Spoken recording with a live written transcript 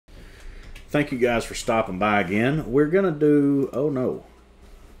Thank you guys for stopping by again. We're going to do... Oh, no.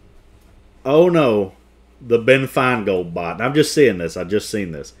 Oh, no. The Ben Feingold bot. And I'm just seeing this. I've just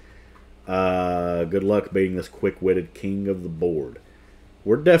seen this. Good luck beating this quick-witted king of the board.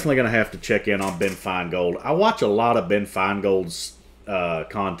 We're definitely going to have to check in on Ben Feingold. I watch a lot of Ben Feingold's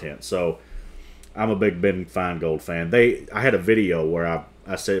content, so I'm a big Ben Feingold fan. I had a video where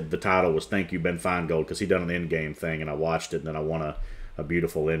I said the title was Thank You, Ben Feingold, because he done an endgame thing, and I watched it, and then I won a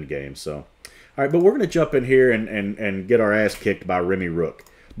beautiful endgame. So, all right, but we're going to jump in here and get our ass kicked by Remy-rook.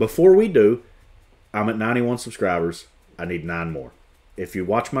 Before we do, I'm at 91 subscribers. I need 9 more. If you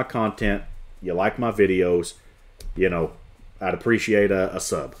watch my content, you like my videos, you know, I'd appreciate a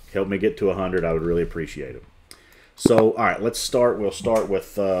sub. Help me get to 100. I would really appreciate it. So, all right, let's start. We'll start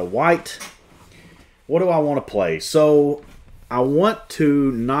with white. What do I want to play? So, I want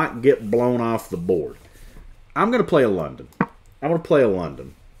to not get blown off the board. I'm going to play a London. I'm going to play a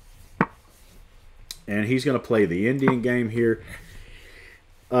London. And he's going to play the Indian game here.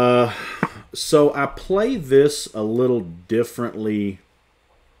 So I play this a little differently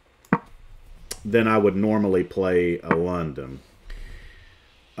than I would normally play a London.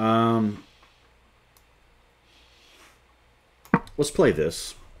 Let's play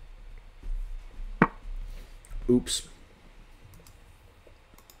this. Oops.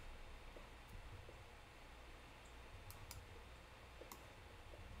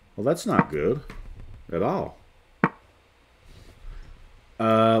 Well, that's not good at all.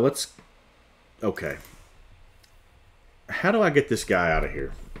 Okay. How do I get this guy out of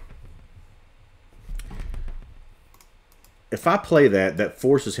here? If I play that, that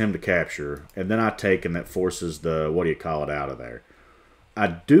forces him to capture, and then I take, and that forces the, what do you call it, out of there.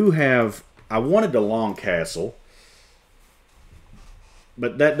 I wanted the long castle,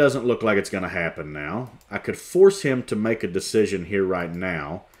 but that doesn't look like it's going to happen now. I could force him to make a decision here right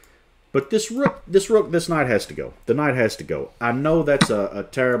now. But this knight has to go. The knight has to go. I know that's a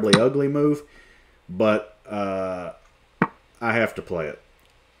terribly ugly move, but I have to play it.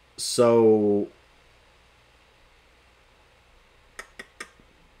 So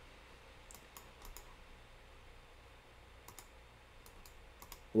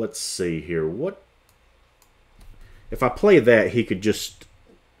let's see here. What if I play that? He could just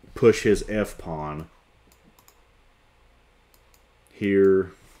push his F pawn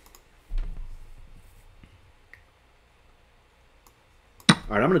here.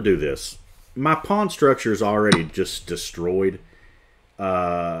 All right, I'm going to do this. My pawn structure is already just destroyed. All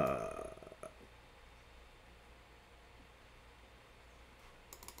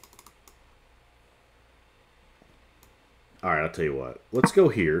right, I'll tell you what. Let's go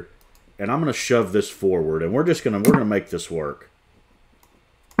here, and I'm going to shove this forward, and we're going to make this work.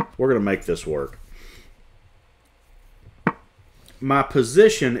 We're going to make this work. My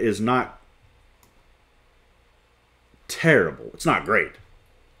position is not terrible. It's not great.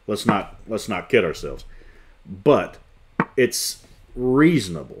 Let's not kid ourselves. But it's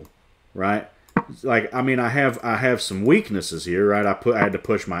reasonable, right? Like, I mean, I have some weaknesses here, right? I had to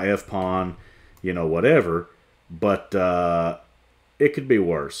push my F pawn, you know, whatever. But it could be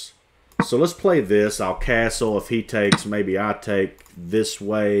worse. So let's play this. I'll castle. If he takes, maybe I take this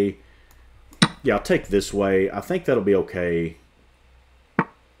way. Yeah, I'll take this way. I think that'll be okay.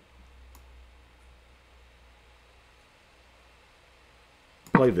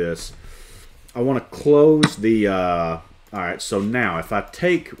 Play this. I want to close the... all right, so now if I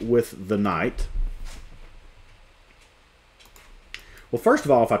take with the knight... Well, first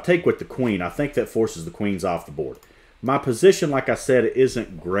of all, if I take with the queen, I think that forces the queens off the board. My position, like I said,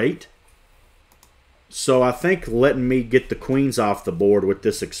 isn't great. So I think letting me get the queens off the board with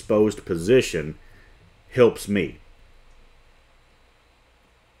this exposed position helps me.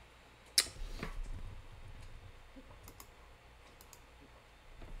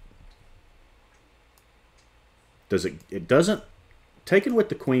 It doesn't... Taken with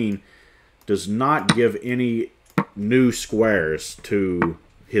the queen does not give any new squares to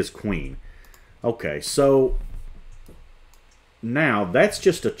his queen. Okay, so now that's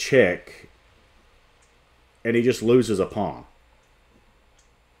just a check, and he just loses a pawn.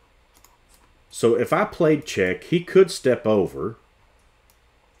 So if I played check, he could step over.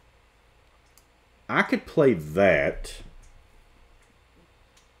 I could play that.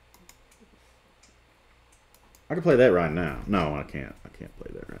 I can play that right now. No, I can't. I can't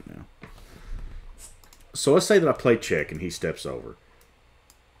play that right now. So let's say that I play check and he steps over.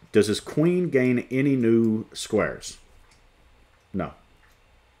 Does his queen gain any new squares? No.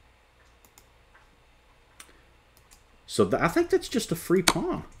 So I think that's just a free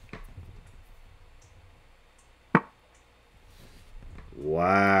pawn.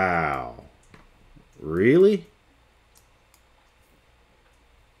 Wow.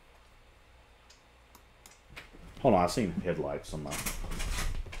 Hold on, I seen headlights on my...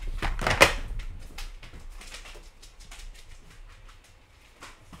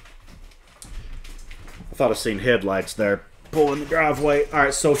 I thought I seen headlights there pulling the driveway. All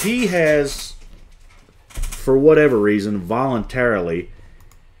right, so he has, for whatever reason, voluntarily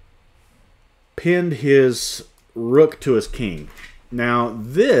pinned his rook to his king. Now,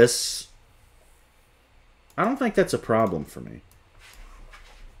 this, I don't think that's a problem for me.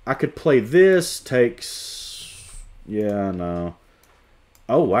 I could play this, takes, yeah, no.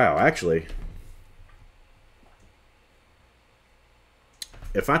 Oh, wow, actually,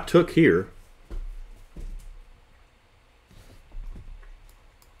 if I took here,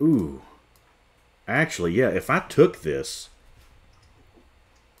 ooh, actually, yeah, if I took this,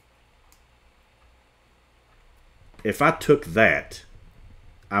 if I took that,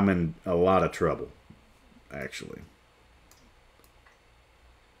 I'm in a lot of trouble, actually.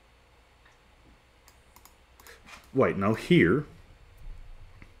 Wait, no, here.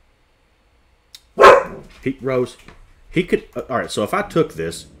 He rose. He could, all right, so if I took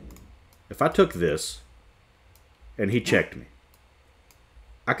this, and he checked me,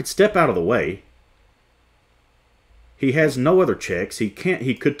 I could step out of the way. He has no other checks. He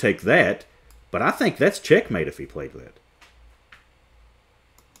could take that, but I think that's checkmate if he played that.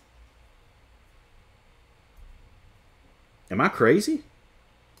 Am I crazy?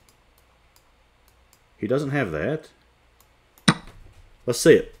 He doesn't have that. Let's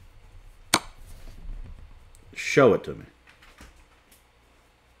see it. Show it to me.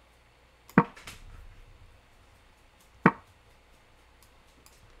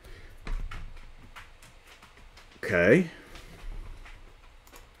 Okay.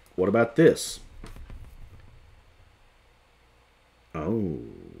 What about this? Oh.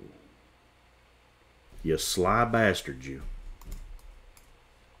 You sly bastard, you.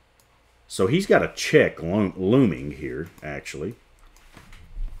 So he's got a check looming here, actually.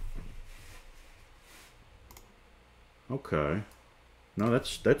 Okay. No,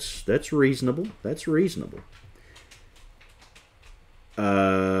 that's reasonable. That's reasonable.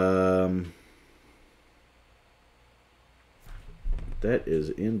 That is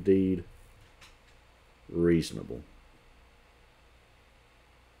indeed reasonable.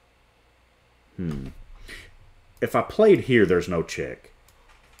 If I played here, there's no check.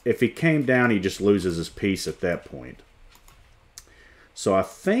 If he came down, he just loses his piece at that point. So I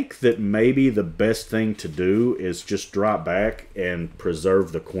think that maybe the best thing to do is just drop back and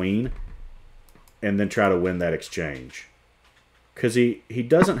preserve the queen and then try to win that exchange. Because he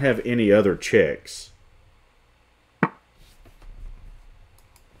doesn't have any other checks.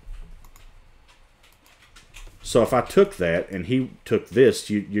 So if I took that and he took this,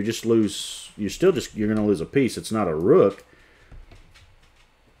 you just lose. You're going to lose a piece. It's not a rook.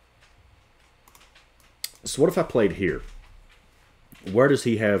 So what if I played here? Where does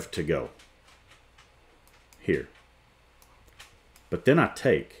he have to go? Here. But then I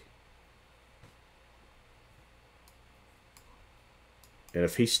take. And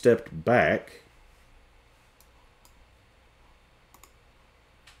if he stepped back...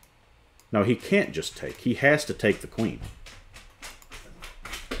 No, he can't just take. He has to take the queen.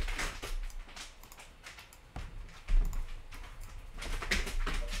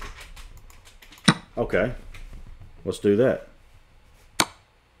 Okay. Let's do that.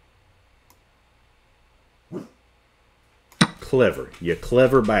 Clever. You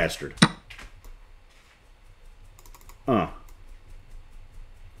clever bastard.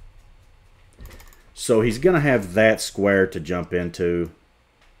 So he's going to have that square to jump into.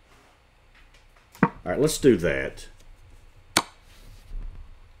 All right, let's do that.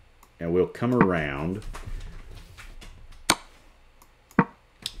 And we'll come around.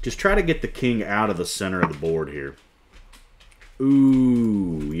 Just try to get the king out of the center of the board here.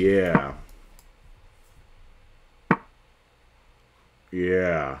 Ooh, yeah.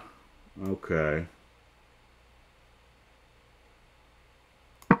 Yeah. Okay.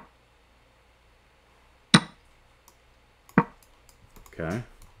 Okay.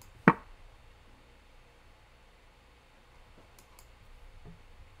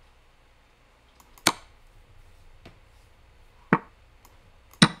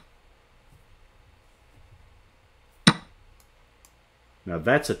 Now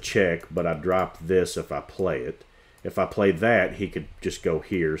that's a check, but I dropped this if I play it. If I play that, he could just go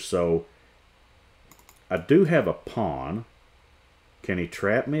here. So I do have a pawn. Can he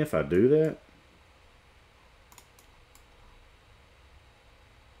trap me if I do that?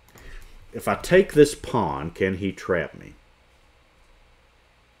 If I take this pawn, can he trap me?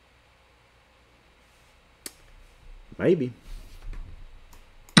 Maybe.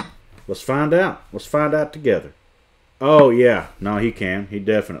 Let's find out. Let's find out together. Oh, yeah. No, he can. He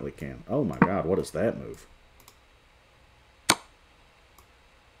definitely can. Oh, my God. What is that move?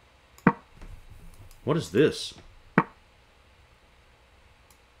 What is this?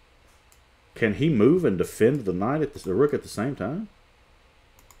 Can he move and defend the knight at the rook at the same time?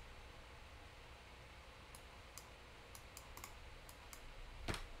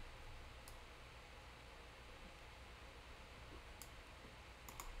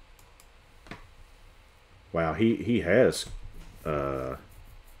 Wow, he has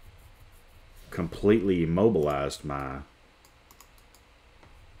completely immobilized my...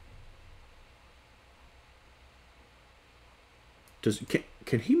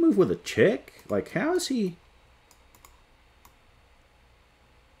 Can he move with a check? Like, how is he...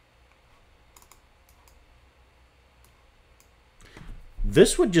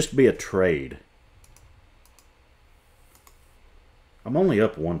 This would just be a trade. I'm only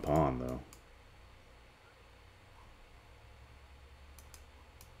up one pawn, though.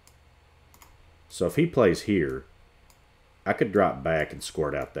 So if he plays here, I could drop back and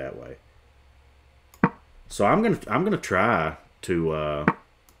squirt out that way. So I'm gonna try to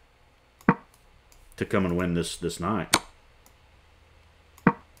come and win this night.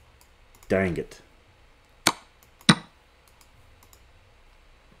 Dang it.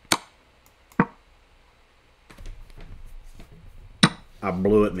 I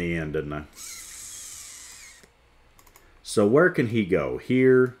blew it in the end, didn't I? So where can he go?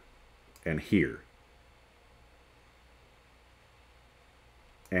 Here and here.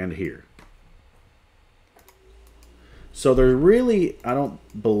 And here. So there's really, I don't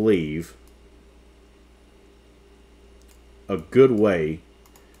believe, a good way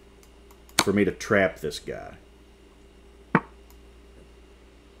for me to trap this guy.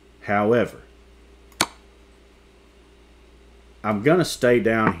 However, I'm going to stay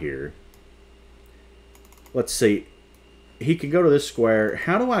down here. Let's see. He could go to this square.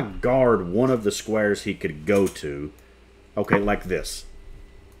 How do I guard one of the squares he could go to? Okay, like this.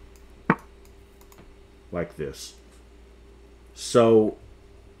 Like this. So,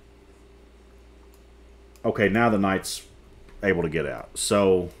 okay, now the knight's able to get out.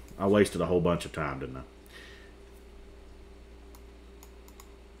 So, I wasted a whole bunch of time, didn't I?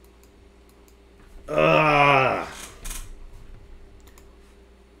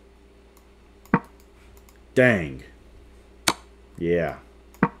 Dang. Yeah.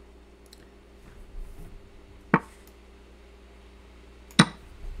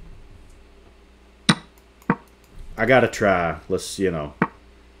 I gotta try. Let's, you know.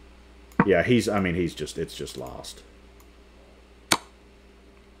 Yeah, it's just lost.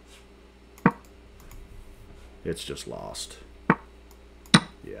 It's just lost.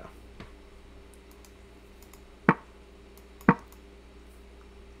 Yeah.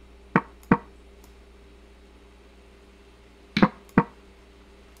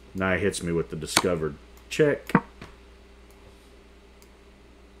 Now he hits me with the discovered check.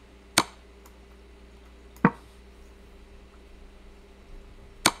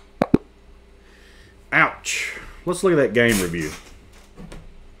 Ouch. Let's look at that game review.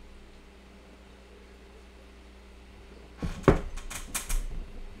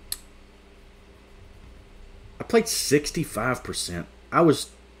 I played 65%. I was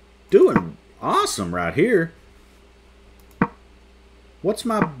doing awesome right here. What's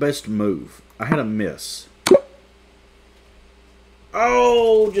my best move? I had a miss.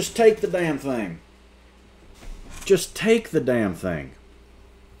 Oh, just take the damn thing. Just take the damn thing.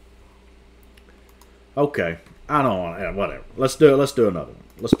 Okay. I don't want to, whatever. Let's do it. Let's do another one.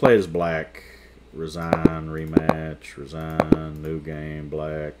 Let's play as black. Resign, rematch, resign, new game,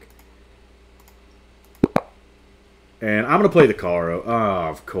 black. And I'm going to play the Caro. Oh,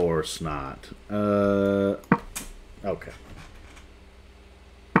 of course not. Okay.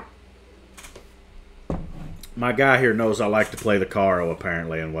 My guy here knows I like to play the Caro,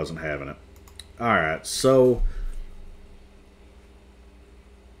 apparently, and wasn't having it. Alright, so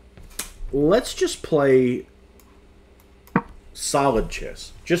let's just play solid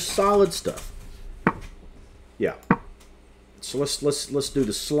chess. Just solid stuff. Yeah. So let's do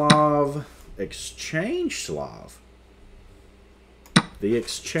the Slav. Exchange Slav. The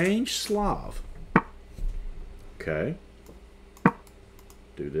Exchange Slav. Okay.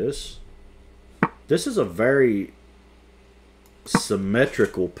 Do this. This is a very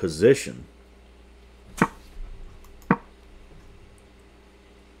symmetrical position.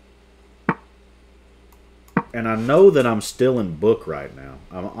 And I know that I'm still in book right now.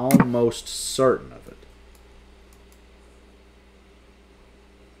 I'm almost certain of it.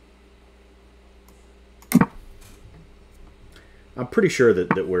 I'm pretty sure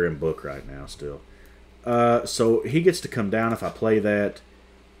that we're in book right now still. So he gets to come down if I play that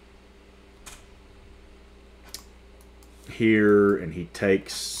here, and he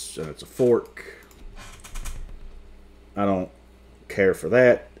takes. It's a fork. I don't care for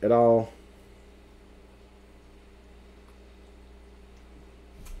that at all.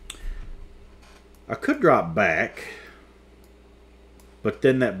 I could drop back, but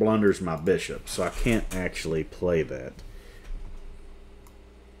then that blunders my bishop, so I can't actually play that.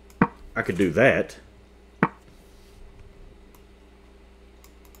 I could do that.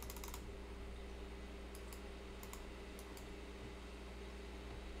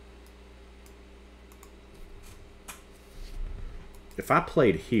 If I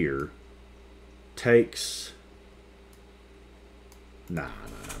played here, takes. Nah.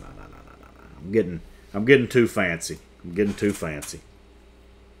 I'm getting too fancy. I'm getting too fancy.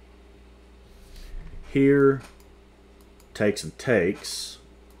 Here, takes and takes.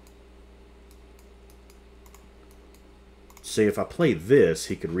 See, if I play this,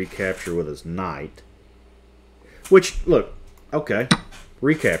 he could recapture with his knight. Which, look, okay,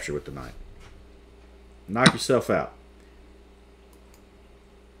 recapture with the knight. Knock yourself out.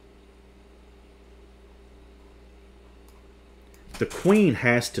 The queen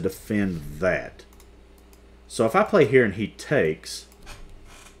has to defend that. So if I play here and he takes,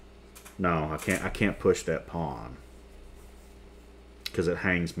 no, I can't push that pawn because it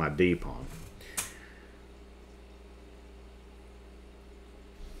hangs my D pawn.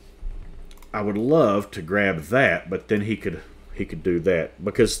 I would love to grab that, but then he could do that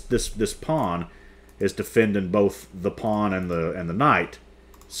because this pawn is defending both the pawn and the knight.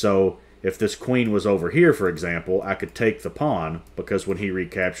 So if this queen was over here, for example, I could take the pawn because when he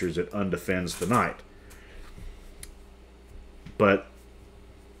recaptures it, undefends the knight. But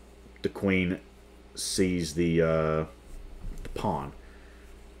the queen sees the pawn.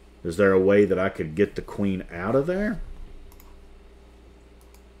 Is there a way that I could get the queen out of there?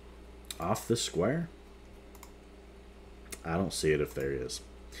 Off the square? I don't see it if there is.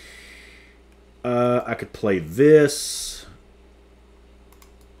 I could play this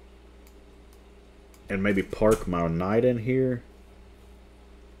and maybe park my knight in here.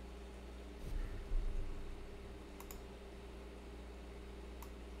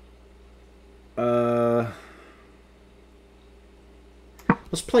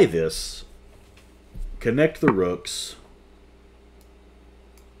 Let's play this. Connect the rooks.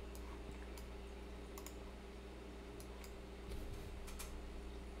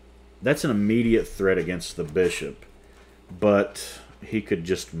 That's an immediate threat against the bishop, but he could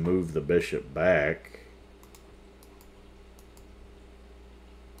just move the bishop back.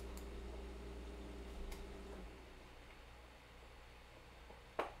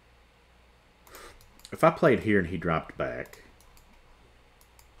 If I played here and he dropped back,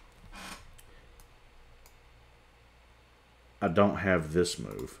 I don't have this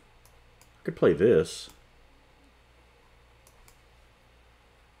move. I could play this.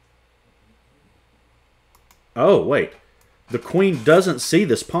 Oh, wait. The queen doesn't see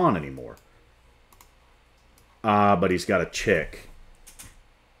this pawn anymore. But he's got a check.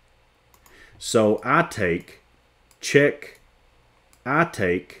 So I take, check, I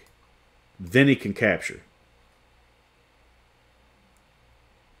take, then he can capture.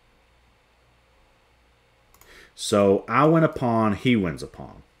 So I win a pawn, he wins a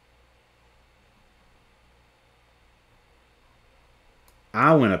pawn.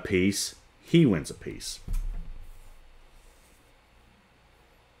 I win a piece, he wins a piece.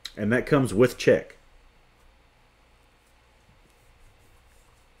 And that comes with check.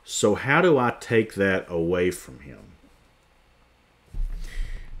 So how do I take that away from him?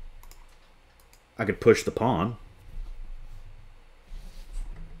 I could push the pawn.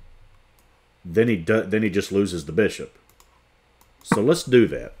 Then he just loses the bishop. So let's do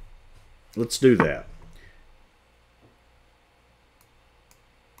that. Let's do that.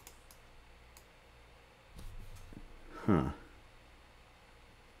 Huh.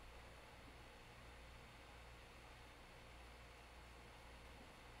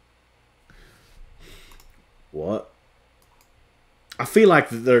 What? I feel like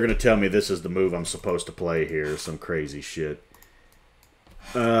they're going to tell me this is the move I'm supposed to play here. Some crazy shit.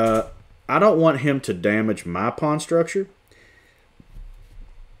 I don't want him to damage my pawn structure.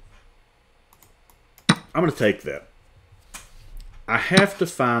 I'm going to take that. I have to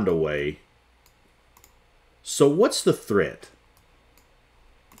find a way. So what's the threat?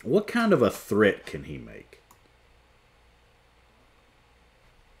 What kind of a threat can he make?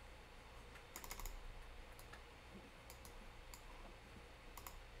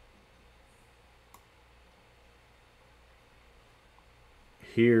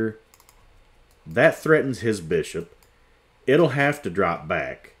 Here, That threatens his bishop. It'll have to drop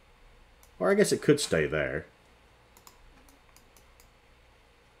back. Or I guess it could stay there.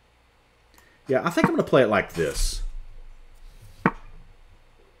 Yeah, I think I'm going to play it like this.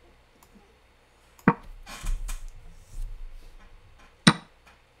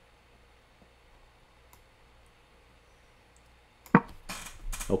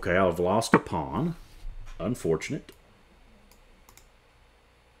 Okay, I've lost a pawn. Unfortunate.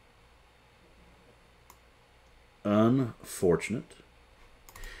 Unfortunate.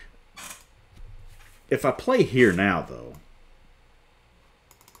 If I play here now, though,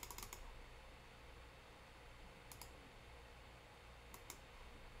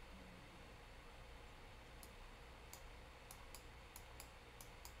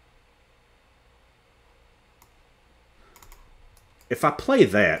 if I play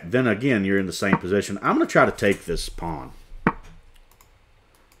that, then again, you're in the same position. I'm going to try to take this pawn.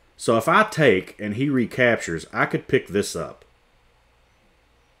 So if I take and he recaptures, I could pick this up.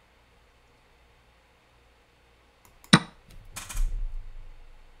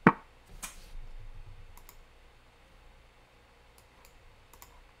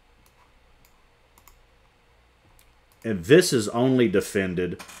 And this is only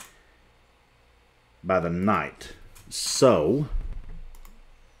defended by the knight. So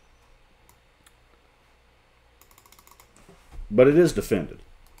but it is defended.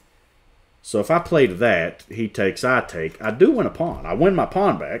 So if I played that, he takes, I take. I do win a pawn. I win my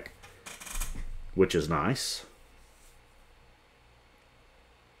pawn back, which is nice.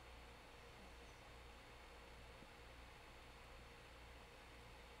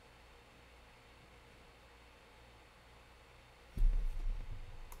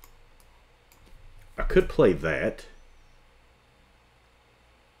 I could play that.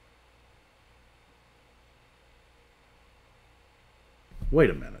 Wait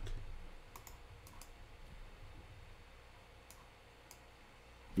a minute.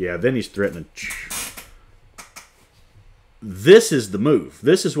 Yeah, then he's threatening. This is the move.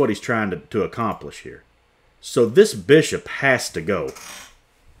 This is what he's trying to accomplish here. So this bishop has to go.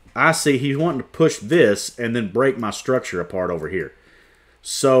 I see he's wanting to push this and then break my structure apart over here.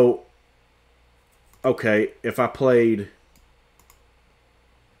 So, okay, if I played...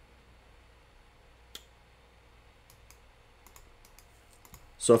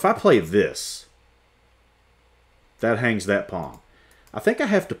 So if I play this, that hangs that pawn. I think I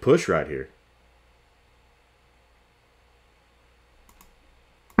have to push right here.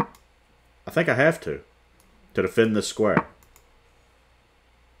 I think I have to defend this square.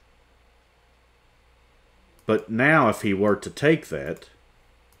 But now if he were to take that,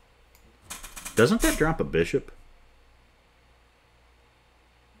 doesn't that drop a bishop?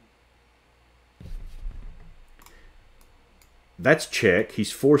 That's check.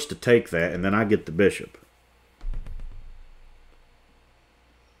 He's forced to take that, and then I get the bishop.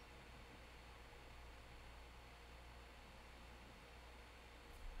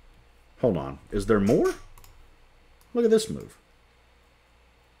 Hold on. Is there more? Look at this move.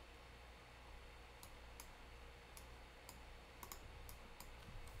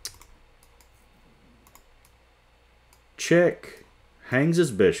 Check. Hangs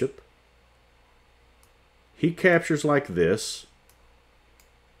his bishop. He captures like this.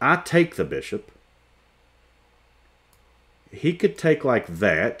 I take the bishop. He could take like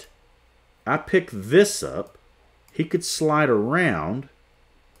that. I pick this up. He could slide around.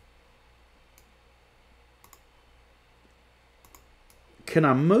 Can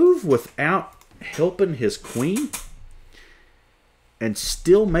I move without helping his queen and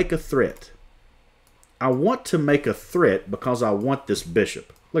still make a threat? I want to make a threat because I want this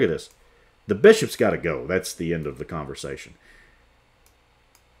bishop. Look at this. The bishop's got to go. That's the end of the conversation.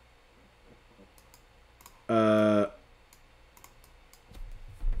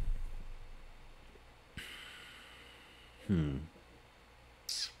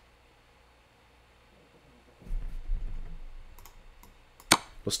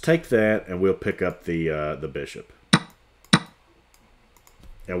 Let's take that and we'll pick up the bishop.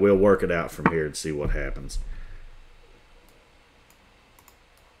 And we'll work it out from here and see what happens.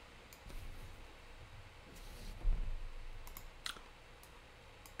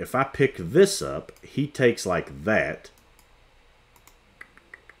 If I pick this up, he takes like that.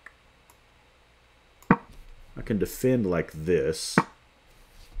 I can defend like this.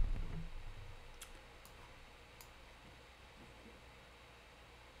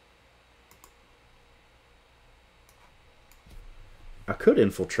 I could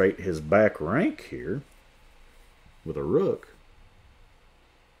infiltrate his back rank here with a rook.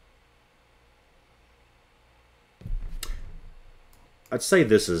 I'd say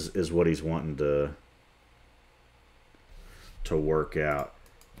this is what he's wanting to work out.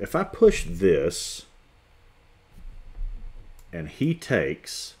 If I push this and he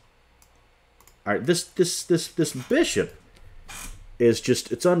takes, all right, this bishop is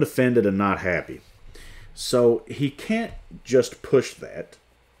just, it's undefended and not happy. So he can't just push that.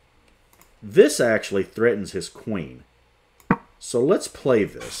 This actually threatens his queen. So let's play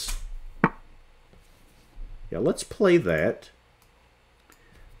this. Yeah, let's play that.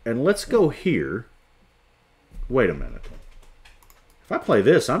 And let's go here. Wait a minute. If I play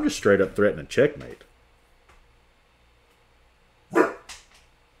this, I'm just straight up threatening checkmate. How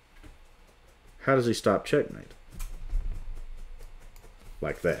does he stop checkmate?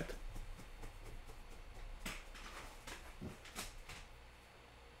 Like that.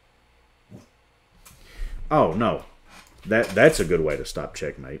 Oh, no. That's a good way to stop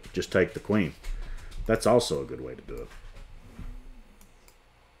checkmate. Just take the queen. That's also a good way to do it.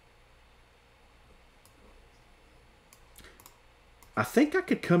 I think I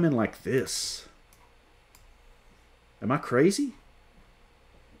could come in like this. Am I crazy?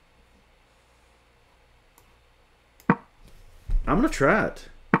 I'm going to try it.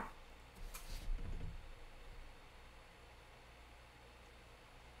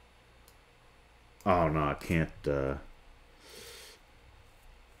 Oh, no, I can't.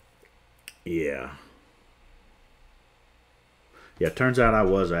 Yeah. Yeah, it turns out I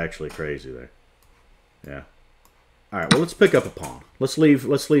was actually crazy there. Yeah. All right, well, let's pick up a pawn. Let's leave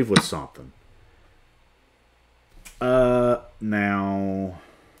with something. Now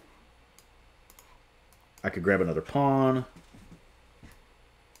I could grab another pawn.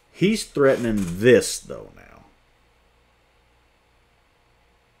 He's threatening this though now.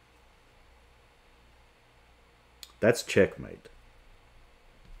 That's checkmate.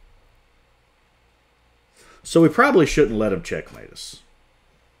 So we probably shouldn't let him checkmate us.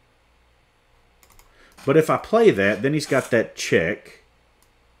 But if I play that, then he's got that check.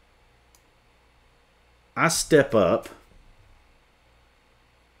 I step up.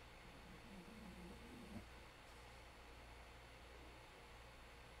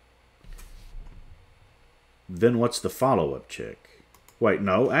 Then what's the follow-up check? Wait,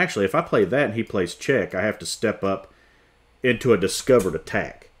 no. Actually, if I play that and he plays check, I have to step up into a discovered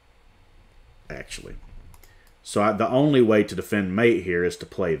attack. Actually. So the only way to defend mate here is to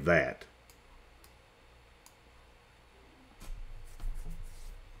play that.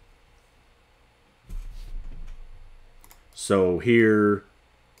 So here,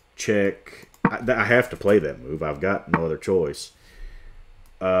 check. I have to play that move. I've got no other choice.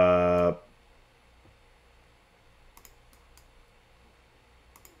 I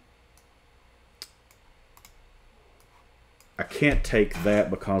can't take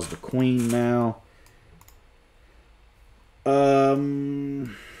that because the queen now.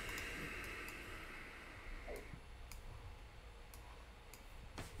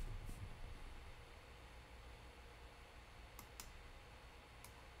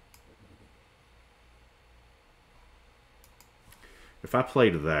 If I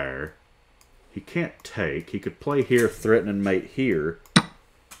played there, he can't take. He could play here, threatening mate here,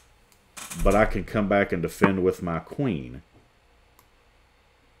 but I can come back and defend with my queen.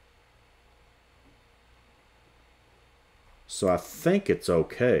 So I think it's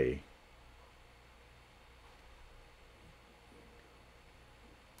okay.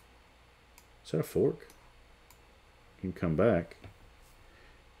 Is that a fork? You can come back.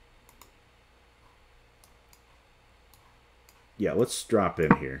 Yeah, let's drop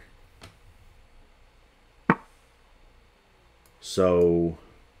in here. So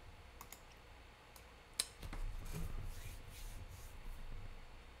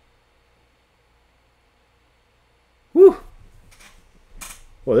whew.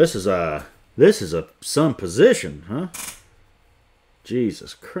 Well, this is some position, huh?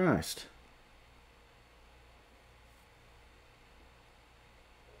 Jesus Christ.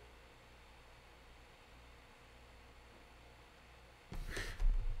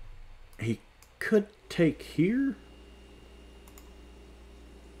 He could take here.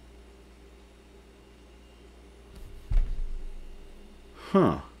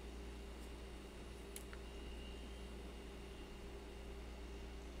 Huh.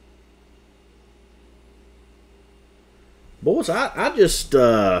 Boys, I just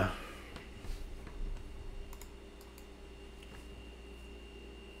can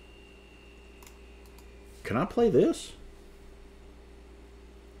I play this?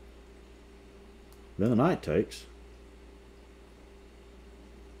 Then the knight takes.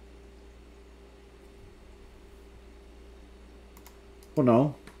 Well,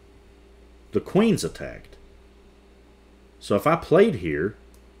 no. The queen's attacked. So if I played here,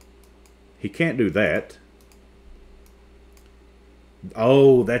 he can't do that.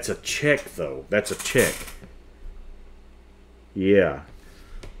 Oh, that's a check, though. That's a check. Yeah.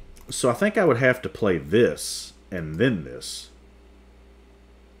 So I think I would have to play this and then this.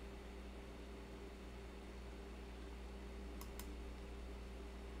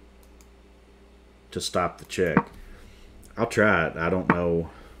 To stop the check. I'll try it. I don't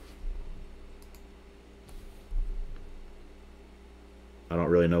know. I don't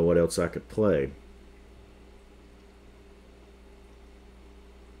really know what else I could play.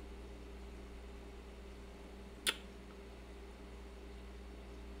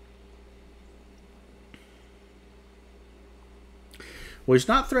 Well, he's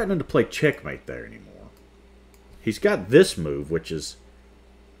not threatening to play checkmate there anymore. He's got this move, which is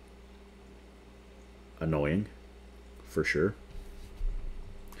annoying, for sure.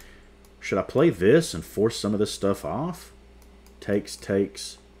 Should I play this and force some of this stuff off? Takes,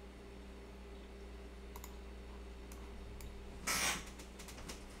 takes.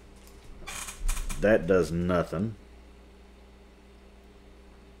 That does nothing.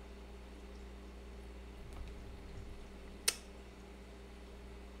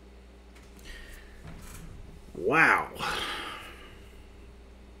 Wow.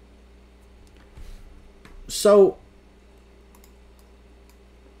 So,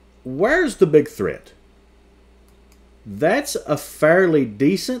 where's the big threat? That's a fairly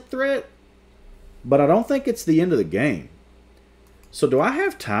decent threat, but I don't think it's the end of the game. So do I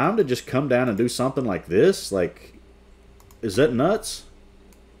have time to just come down and do something like this? Like, is that nuts?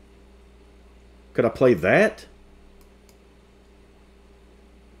 Could I play that?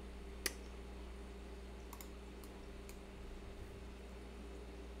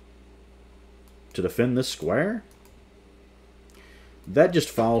 To defend this square? That just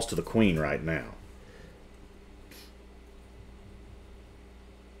falls to the queen right now.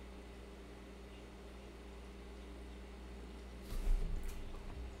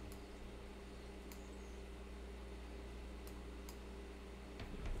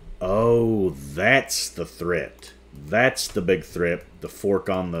 Oh, that's the threat. That's the big threat. The fork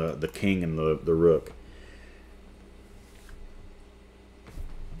on the king and the rook.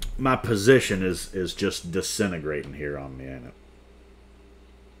 My position is just disintegrating here on me, ain't it?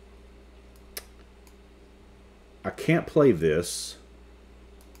 I can't play this.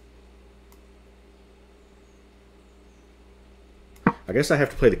 I guess I have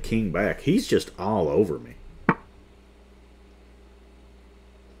to play the king back. He's just all over me.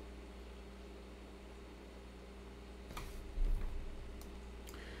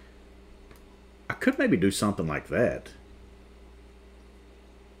 I could maybe do something like that.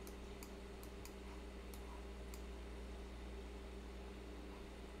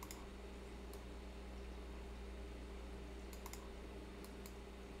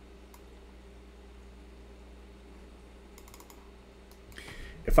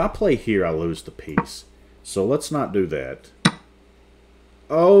 If I play here, I lose the piece. So let's not do that.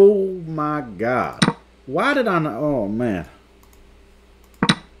 Oh my God. Why did I not? Oh man.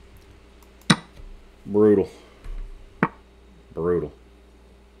 Brutal. Brutal.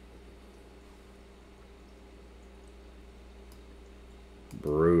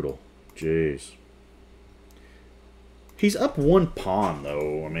 Brutal. Jeez. He's up one pawn,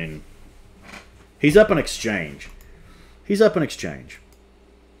 though. I mean, he's up an exchange. He's up an exchange.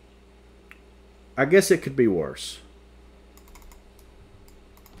 I guess it could be worse.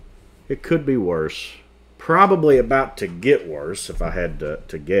 It could be worse. Probably about to get worse, if I had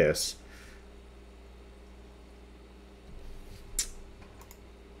to guess.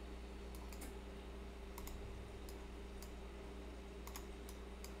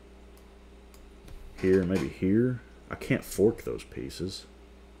 Here, maybe here. I can't fork those pieces.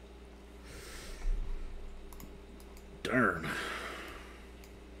 Darn.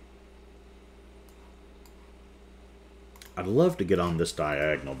 I'd love to get on this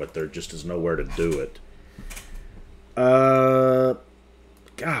diagonal, but there just is nowhere to do it. Golly.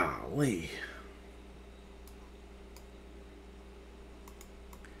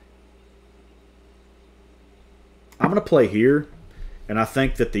 I'm going to play here, and I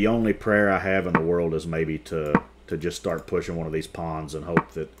think that the only prayer I have in the world is maybe to just start pushing one of these pawns and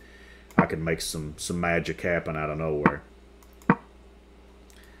hope that I can make some magic happen out of nowhere.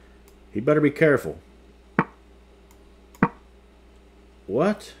 He better be careful.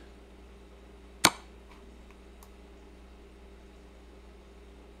 What?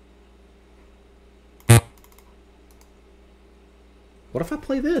 What if I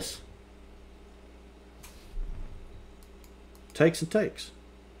play this? Takes and takes.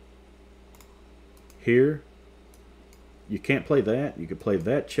 Here. you can't play that. You could play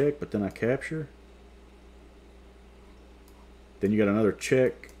that check, but then I capture. Then you got another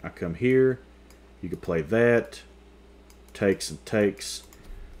check. I come here. You could play that. Takes and takes.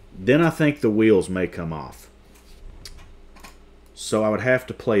 Then I think the wheels may come off. So I would have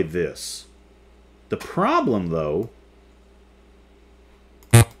to play this. The problem, though,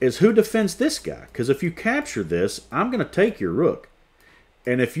 is who defends this guy? Because if you capture this, I'm going to take your rook.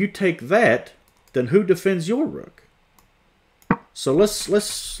 And if you take that, then who defends your rook? So let's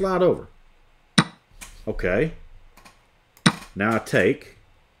slide over. Okay. Now I take.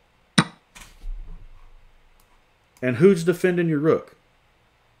 And who's defending your rook?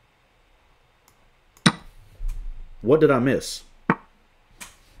 What did I miss?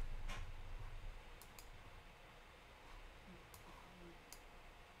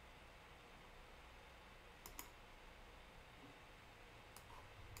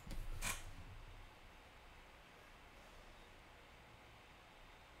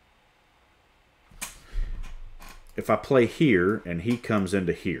 If I play here and he comes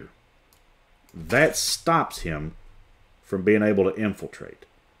into here, that stops him from being able to infiltrate.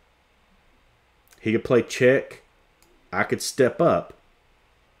 He could play check. I could step up.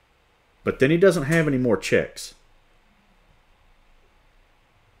 But then he doesn't have any more checks.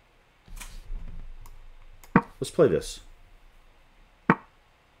 Let's play this.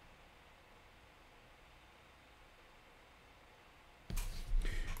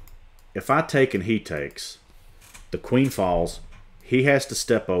 If I take and he takes, the queen falls. He has to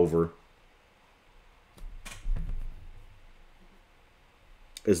step over.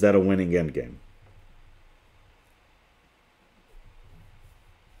 Is that a winning endgame?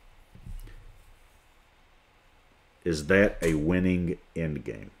 Is that a winning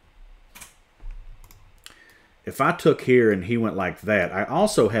endgame? If I took here and he went like that, I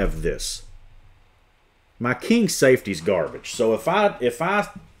also have this. My king safety's garbage. So if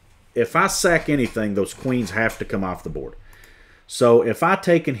I sack anything, those queens have to come off the board. So if I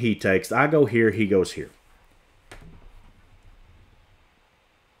take and he takes, I go here, he goes here.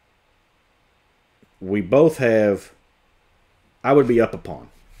 We both have... I would be up a pawn.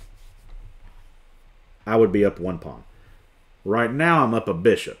 I would be up one pawn. Right now I'm up a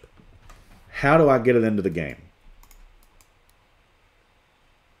bishop. How do I get it into the game?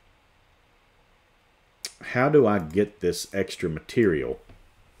 How do I get this extra material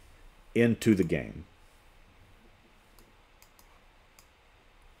into the game?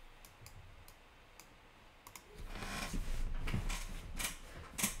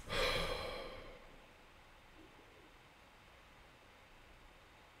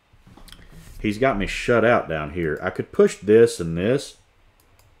 He's got me shut out down here. I could push this and this.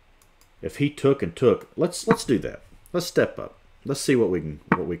 If he took and took, let's do that. Let's step up. Let's see what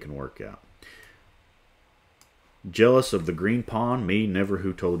we can work out. Jealous of the green pawn? Me? Never.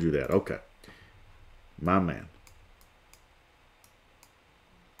 Who told you that? Okay. My man.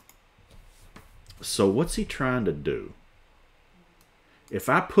 So what's he trying to do? If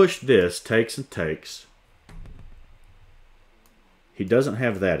I push this, takes and takes, he doesn't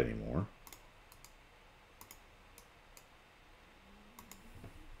have that anymore.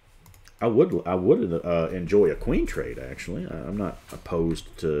 I would enjoy a queen trade, actually. I'm not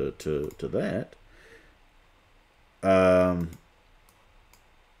opposed to that.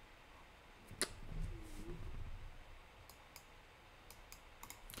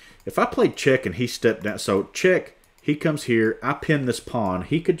 If I played check and he stepped down, so check, he comes here, I pin this pawn,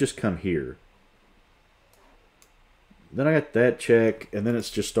 he could just come here. Then I got that check, and then it's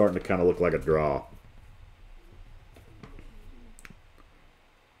just starting to kind of look like a draw.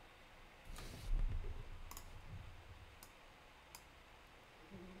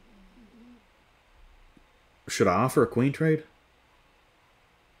 Should I offer a queen trade?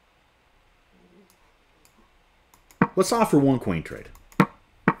 Let's offer one queen trade.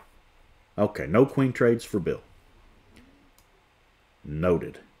 Okay, no queen trades for Bill.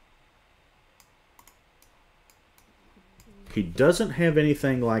 Noted. He doesn't have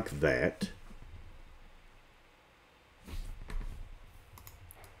anything like that.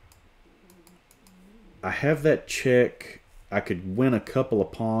 I have that check. I could win a couple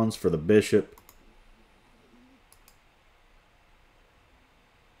of pawns for the bishop.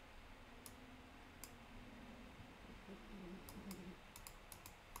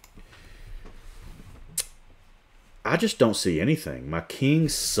 I just don't see anything. My king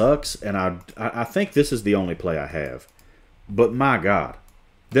sucks, and I think this is the only play I have. But my God.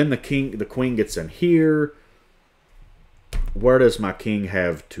 Then the queen gets in here. Where does my king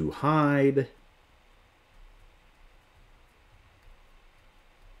have to hide?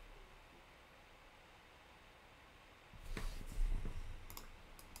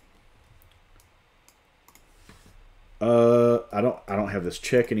 have this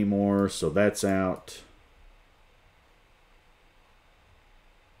check anymore, so that's out.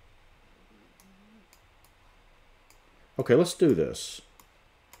 Okay, let's do this.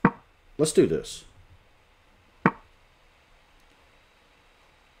 Let's do this.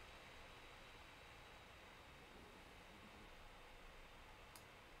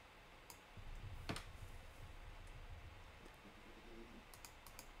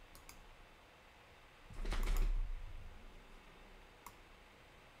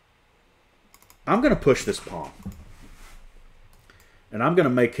 I'm going to push this pawn. And I'm going to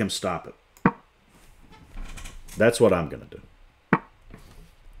make him stop it. That's what I'm going to do.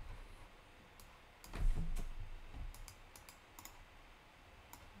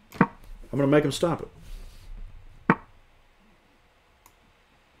 I'm going to make him stop it.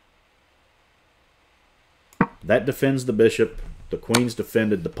 That defends the bishop. The queen's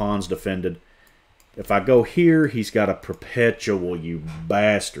defended. The pawn's defended. If I go here, he's got a perpetual, you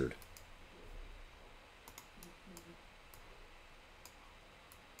bastard.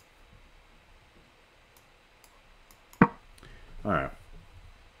 All right.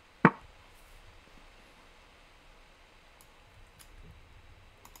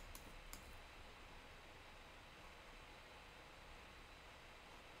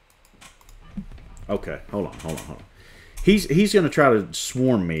 Okay, hold on. He's going to try to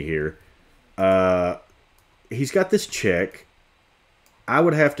swarm me here. He's got this check. I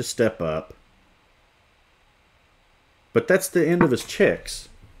would have to step up. But that's the end of his checks.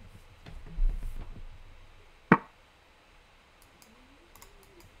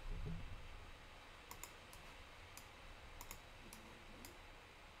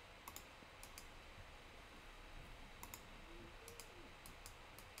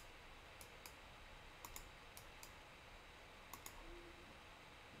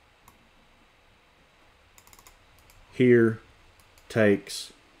 Here,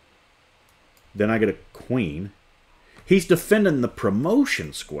 takes. Then I get a queen. He's defending the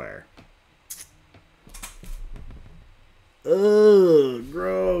promotion square. Ugh,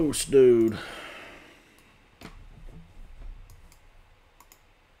 gross, dude.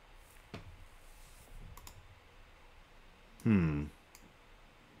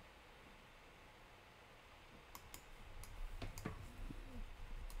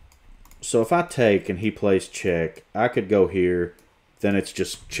 So if I take and he plays check, I could go here, then it's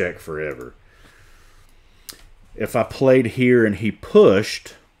just check forever. If I played here and he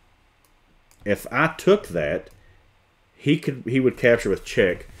pushed, if I took that, he would capture with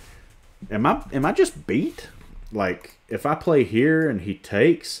check. Am I just beat? Like if I play here and he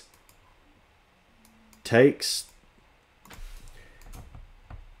takes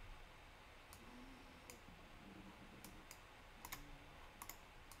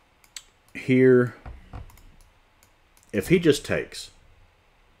here, if he just takes,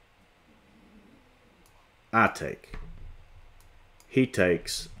 I take, he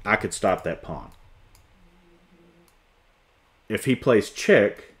takes, I could stop that pawn. If he plays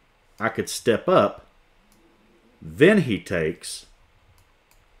check, I could step up, then he takes,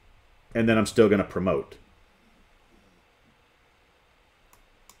 and then I'm still going to promote.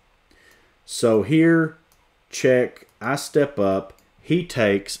 So here, check, I step up, he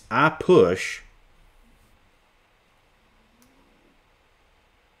takes, I push.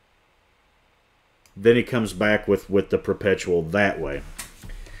 Then he comes back with the perpetual that way.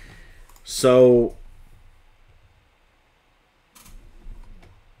 So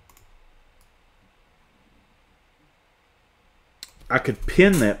I could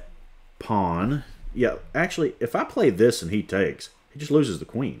pin that pawn. Yeah, actually, if I play this and he takes, he just loses the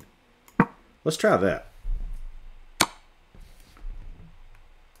queen. Let's try that.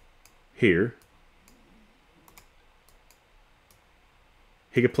 Here.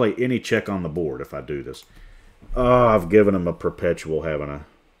 He could play any check on the board if I do this. Oh, I've given him a perpetual, haven't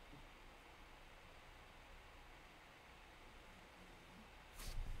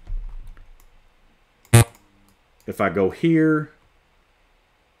I? If I go here,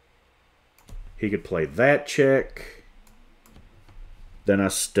 he could play that check. Then I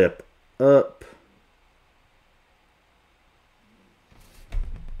step up.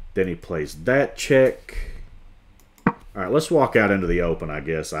 Then he plays that check. All right, let's walk out into the open, I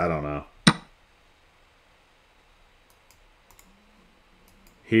guess. I don't know.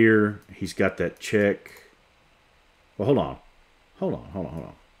 Here, he's got that check. Well, hold on. Hold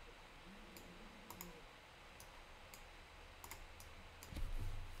on.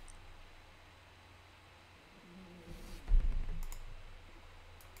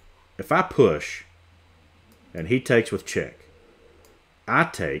 If I push, and he takes with check, I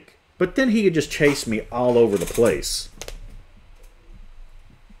take, but then he could just chase me all over the place.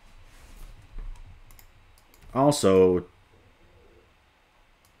 Also,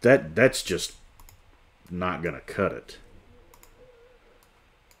 that's just not going to cut it.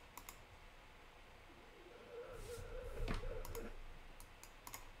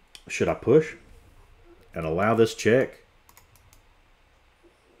 Should I push and allow this check?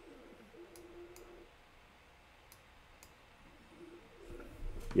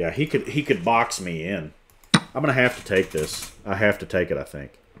 Yeah, he could box me in. I'm gonna have to take this. I have to take it, I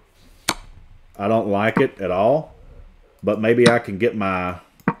think. I don't like it at all, but maybe I can get my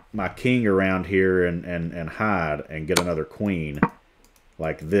king around here and hide and get another queen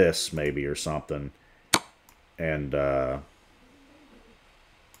like this maybe or something. And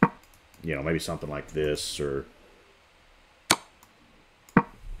you know, maybe something like this or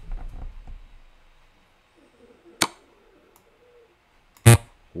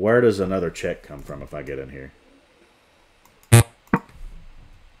where does another check come from if I get in here?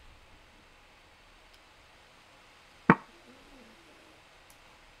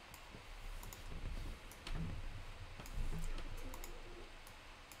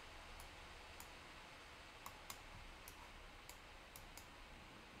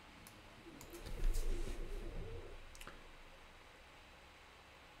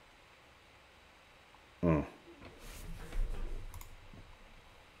 Oh.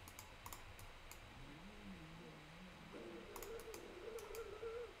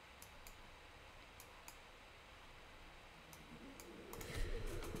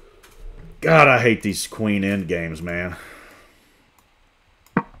 God, I hate these queen end games, man.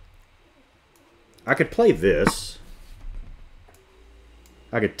 I could play this.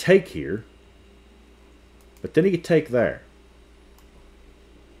 I could take here. But then he could take there.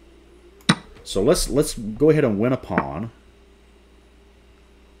 So let's go ahead and win a pawn.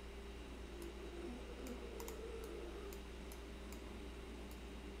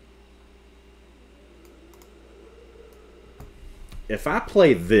 If I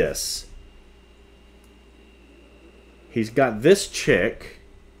play this, he's got this check.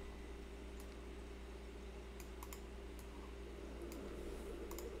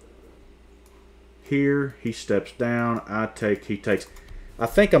 Here, he steps down. I take, he takes. I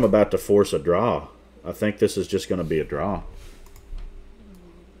think I'm about to force a draw. I think this is just going to be a draw.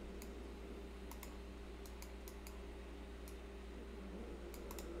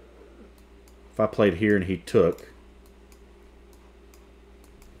 If I played here and he took,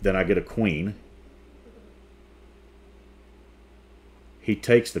 then I get a queen. He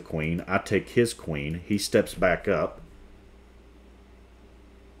takes the queen. I take his queen. He steps back up.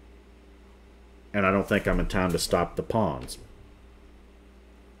 And I don't think I'm in time to stop the pawns.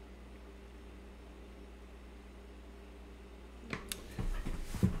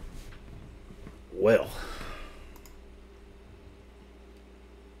 Well.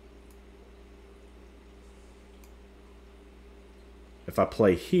 If I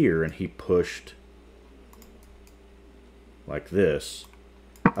play here and he pushed like this,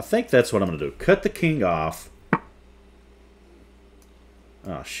 I think that's what I'm going to do. Cut the king off.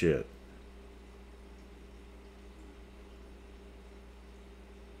 Oh, shit.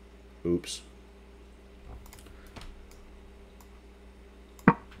 Oops.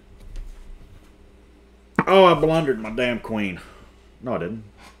 Oh, I blundered my damn queen. No, I didn't.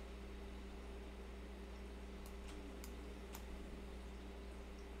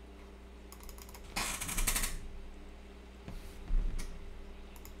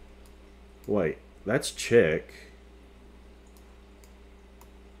 Wait, that's check.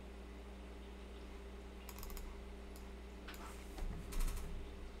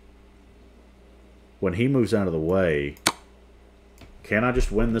 When he moves out of the way, can I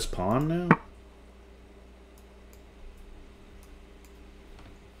just win this pawn now?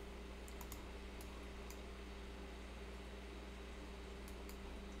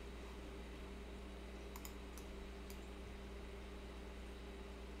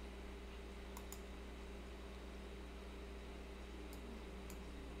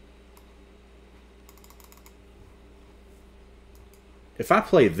 If I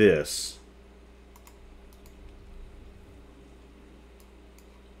play this,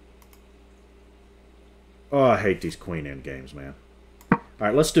 oh, I hate these queen end games, man. All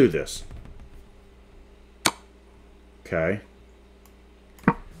right, let's do this. Okay.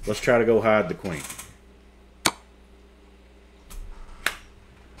 Let's try to go hide the queen.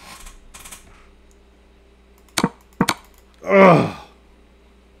 Ugh.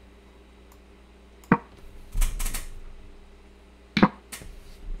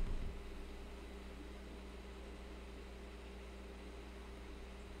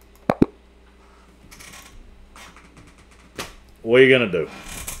 What are you going to do?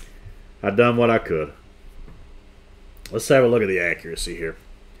 I done what I could. Let's have a look at the accuracy here.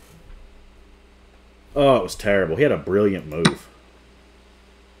 Oh, it was terrible. He had a brilliant move.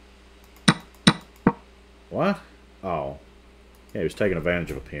 What? Oh. Yeah, he was taking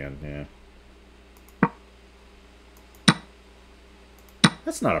advantage of a pin, yeah.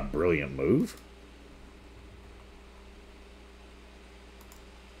 That's not a brilliant move.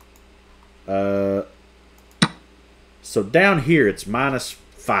 So down here, it's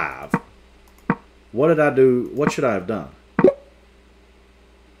 -5. What did I do? What should I have done?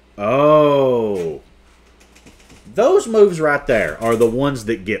 Oh. Those moves right there are the ones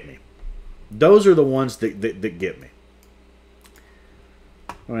that get me. Those are the ones that get me.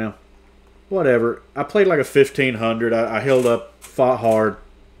 Well, whatever. I played like a 1500. I held up, fought hard.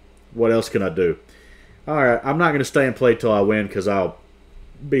 What else can I do? Alright, I'm not going to stay and play till I win because I'll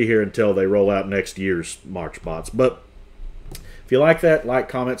be here until they roll out next year's March bots. But if you like that, like,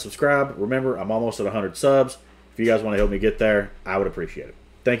 comment, subscribe. Remember, I'm almost at 100 subs. If you guys want to help me get there, I would appreciate it.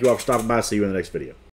 Thank you all for stopping by. See you in the next video.